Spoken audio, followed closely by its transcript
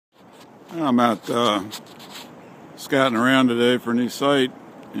I'm out scouting around today for a new site,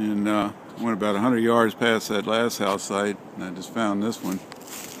 and went about 100 yards past that last house site, and I just found this one.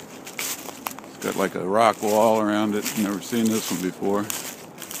 It's got like a rock wall around it. Never seen this one before.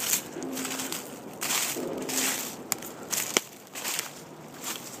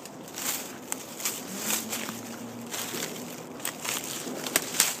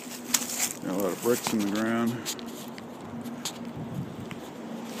 Got a lot of bricks in the ground.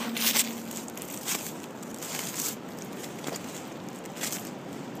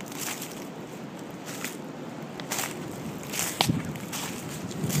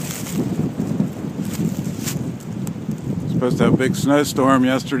 Supposed to have a big snowstorm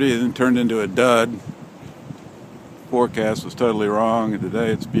yesterday, and then turned into a dud. Forecast was totally wrong, and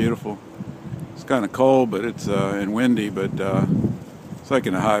today it's beautiful. It's kind of cold, but it's and windy, but it's like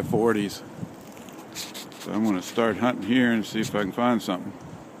in the high 40s. So I'm going to start hunting here and see if I can find something.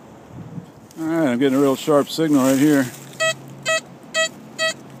 All right, I'm getting a real sharp signal right here.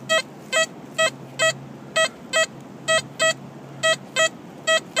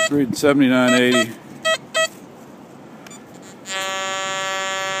 It's reading 7980.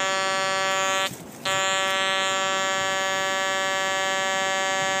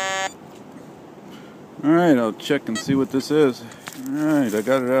 Alright, I'll check and see what this is. Alright, I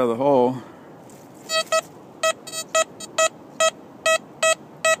got it out of the hole.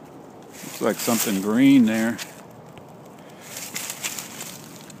 Looks like something green there.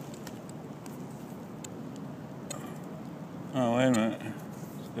 Oh, wait a minute.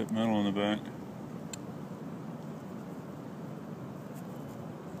 It's got metal in the back.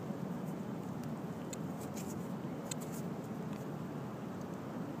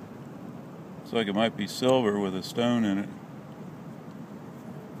 Looks like it might be silver with a stone in it.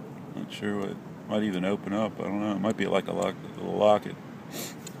 Not sure what. Might even open up. I don't know. It might be like a little locket.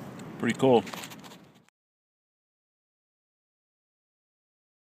 Pretty cool.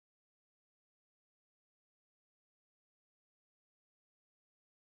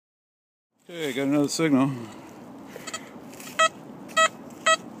 Okay, got another signal.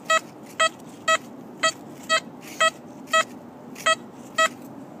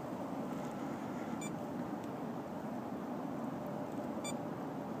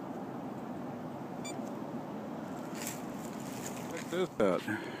 Check this out.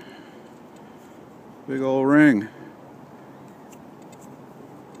 Big old ring.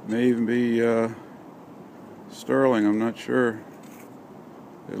 May even be sterling, I'm not sure.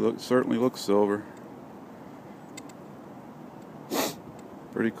 It certainly looks silver.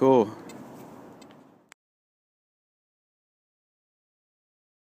 Pretty cool.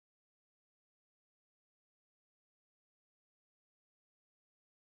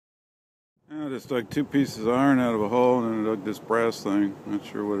 I just dug 2 pieces of iron out of a hole, and then I dug this brass thing. Not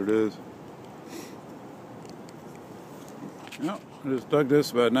sure what it is. Yep, I just dug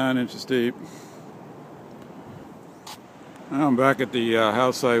this about 9 inches deep. Now I'm back at the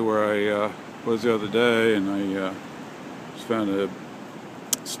house site where I was the other day, and I just found a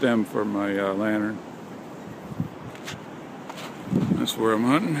stem for my lantern. That's where I'm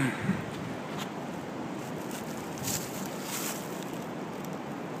hunting.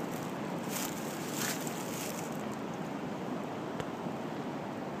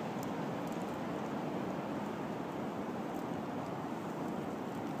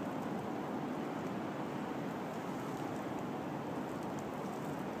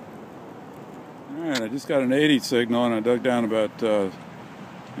 Alright, I just got an 80 signal, and I dug down about, I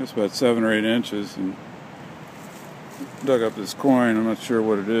guess about 7 or 8 inches, and dug up this coin. I'm not sure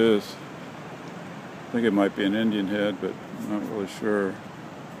what it is. I think it might be an Indian head, but I'm not really sure.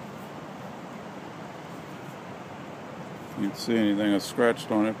 You can see anything I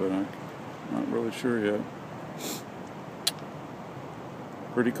scratched on it, but I'm not really sure yet.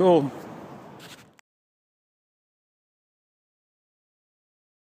 Pretty cool.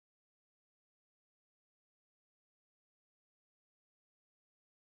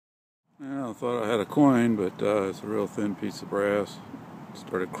 Yeah, I thought I had a coin, but it's a real thin piece of brass. It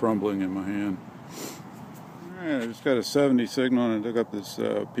started crumbling in my hand. Alright, I just got a 70 signal, and I dug up this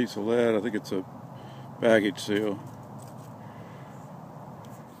piece of lead. I think it's a baggage seal.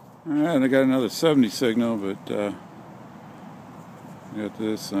 Alright, and I got another 70 signal, but I got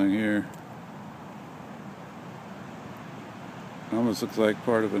this thing here. It almost looks like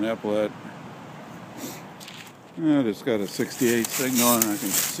part of an epaulet. I just got a 68 signal, and I can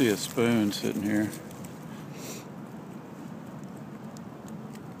see a spoon sitting here.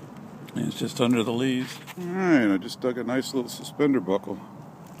 And it's just under the leaves. Alright, I just dug a nice little suspender buckle.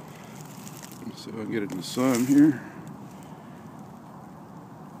 Let's see if I can get it in the sun here.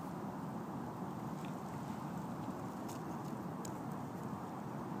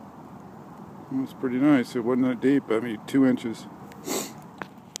 It's pretty nice. It wasn't that deep. I mean, 2 inches.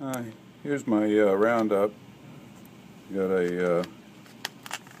 Here's my roundup. Got a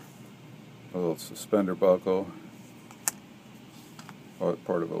little suspender buckle,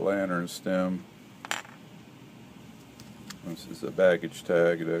 part of a lantern stem. This is a baggage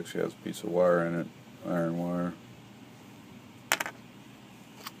tag. It actually has a piece of wire in it, iron wire.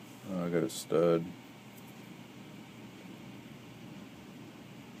 I got a stud.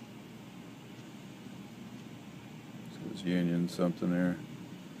 It says Union something there.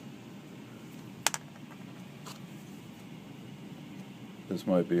 This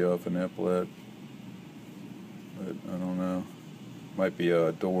might be off an epaulet, but I don't know. Might be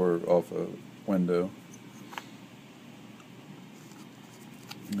a door off a window.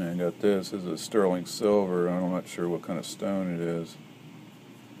 And I got this is a sterling silver. I'm not sure what kind of stone it is,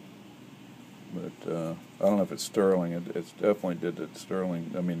 but I don't know if it's sterling. It's definitely did the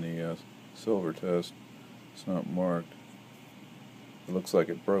sterling. I mean the silver test. It's not marked. It looks like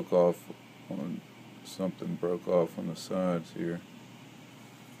it broke off on something. Broke off on the sides here.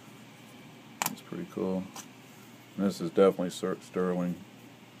 It's pretty cool. And this is definitely sterling.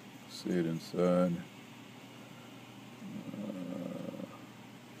 See it inside.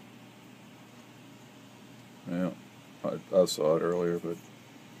 Yeah, I saw it earlier, but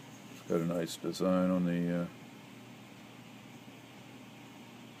it's got a nice design on the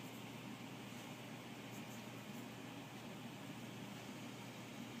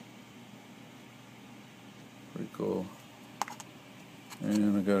pretty cool.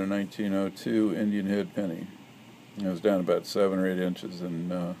 And I got a 1902 Indian head penny. It was down about 7 or 8 inches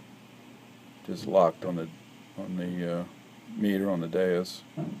and just locked on the meter on the dais.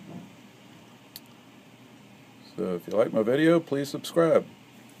 So if you like my video, please subscribe.